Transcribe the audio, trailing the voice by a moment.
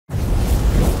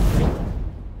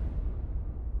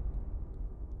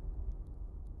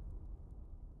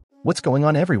What's going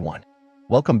on, everyone?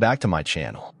 Welcome back to my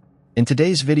channel. In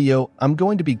today's video, I'm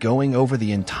going to be going over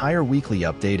the entire weekly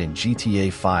update in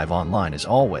GTA 5 Online as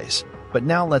always, but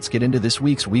now let's get into this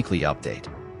week's weekly update.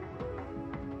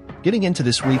 Getting into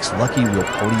this week's Lucky Wheel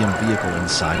Podium vehicle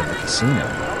inside of the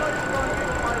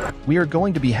casino. We are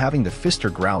going to be having the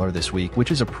Fister Growler this week, which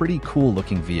is a pretty cool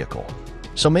looking vehicle.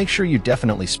 So make sure you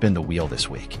definitely spin the wheel this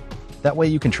week. That way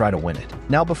you can try to win it.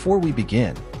 Now before we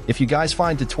begin, if you guys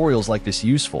find tutorials like this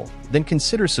useful, then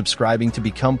consider subscribing to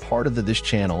become part of this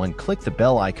channel and click the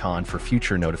bell icon for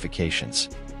future notifications.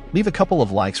 Leave a couple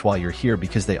of likes while you're here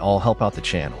because they all help out the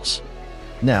channels.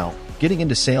 Now, getting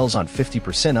into sales on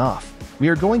 50% off, we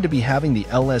are going to be having the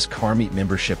LS Car Meet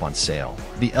membership on sale,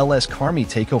 the LS Car Meet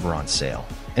Takeover on sale,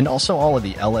 and also all of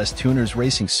the LS Tuners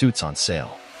Racing Suits on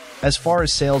sale. As far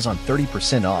as sales on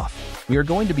 30% off, we are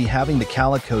going to be having the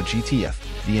Calico GTF,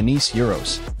 the Anise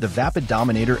Euros, the Vapid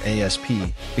Dominator ASP,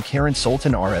 the Karen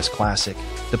Sultan RS Classic,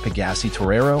 the Pegassi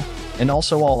Torero, and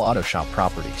also all Auto Shop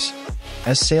properties.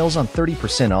 As sales on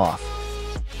 30% off,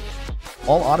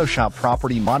 all Auto Shop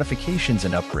property modifications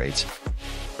and upgrades.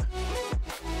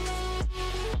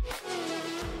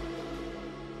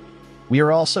 We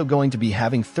are also going to be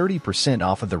having 30%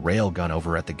 off of the Railgun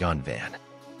over at the Gun Van.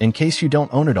 In case you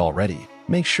don't own it already,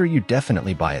 make sure you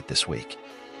definitely buy it this week.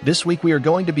 This week we are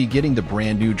going to be getting the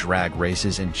brand new drag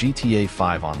races in GTA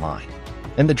 5 Online.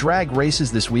 And the drag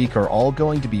races this week are all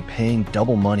going to be paying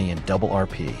double money and double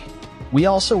RP. We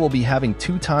also will be having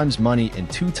 2 times money and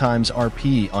 2 times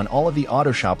RP on all of the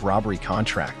Auto Shop robbery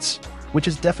contracts, which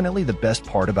is definitely the best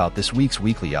part about this week's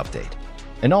weekly update.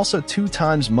 And also 2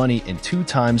 times money and 2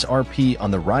 times RP on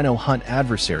the Rhino Hunt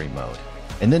Adversary mode.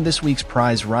 And then this week's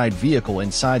prize ride vehicle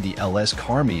inside the LS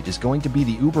Car Meet is going to be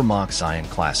the Ubermax Zion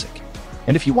Classic.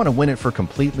 And if you want to win it for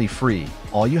completely free,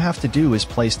 all you have to do is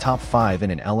place top 5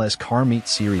 in an LS Car Meet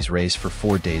Series race for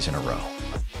 4 days in a row.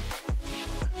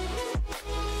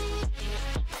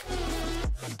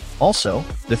 Also,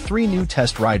 the 3 new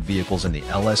test ride vehicles in the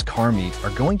LS Car Meet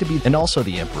are going to be, and also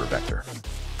the Emperor Vector,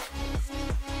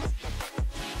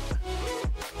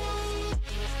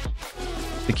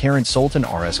 the Karen Sultan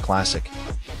RS Classic,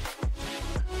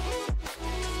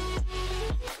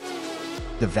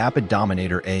 the Vapid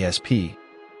Dominator ASP,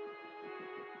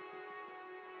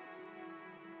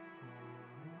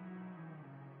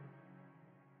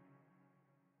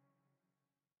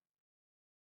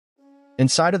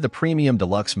 inside of the Premium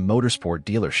Deluxe Motorsport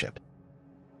dealership.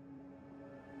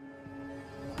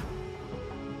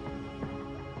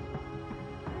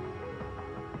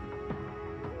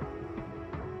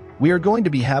 We are going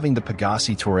to be having the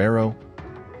Pegassi Torero,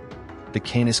 the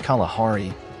Canis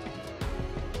Kalahari,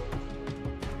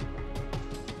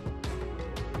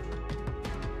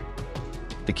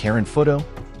 the Karen Foto,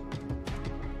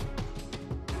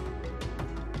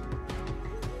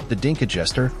 the Dinka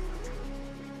Jester,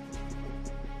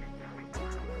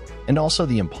 and also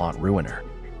the Impont Ruiner.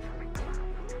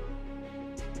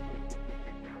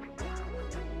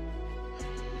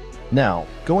 Now,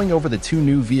 going over the 2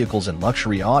 new vehicles and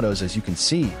luxury autos, as you can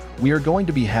see, we are going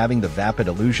to be having the Vapid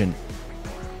Illusion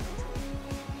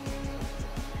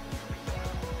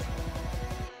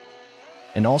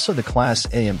and also the Class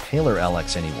A Impaler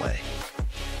LX anyway.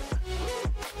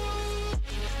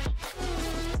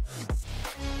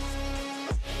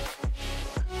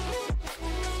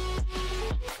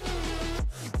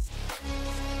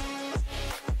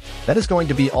 That is going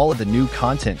to be all of the new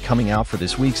content coming out for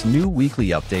this week's new weekly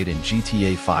update in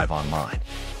GTA 5 Online.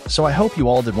 So I hope you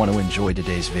all did want to enjoy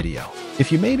today's video.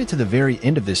 If you made it to the very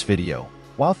end of this video,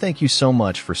 well, thank you so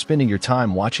much for spending your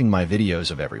time watching my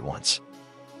videos of everyone's.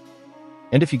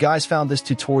 And if you guys found this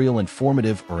tutorial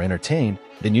informative or entertaining,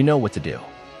 then you know what to do.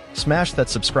 Smash that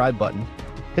subscribe button,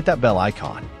 hit that bell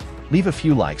icon, leave a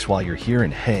few likes while you're here,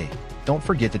 and hey, don't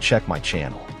forget to check my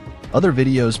channel. Other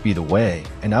videos be the way,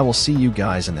 and I will see you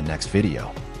guys in the next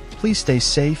video. Please stay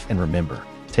safe and remember,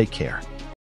 take care.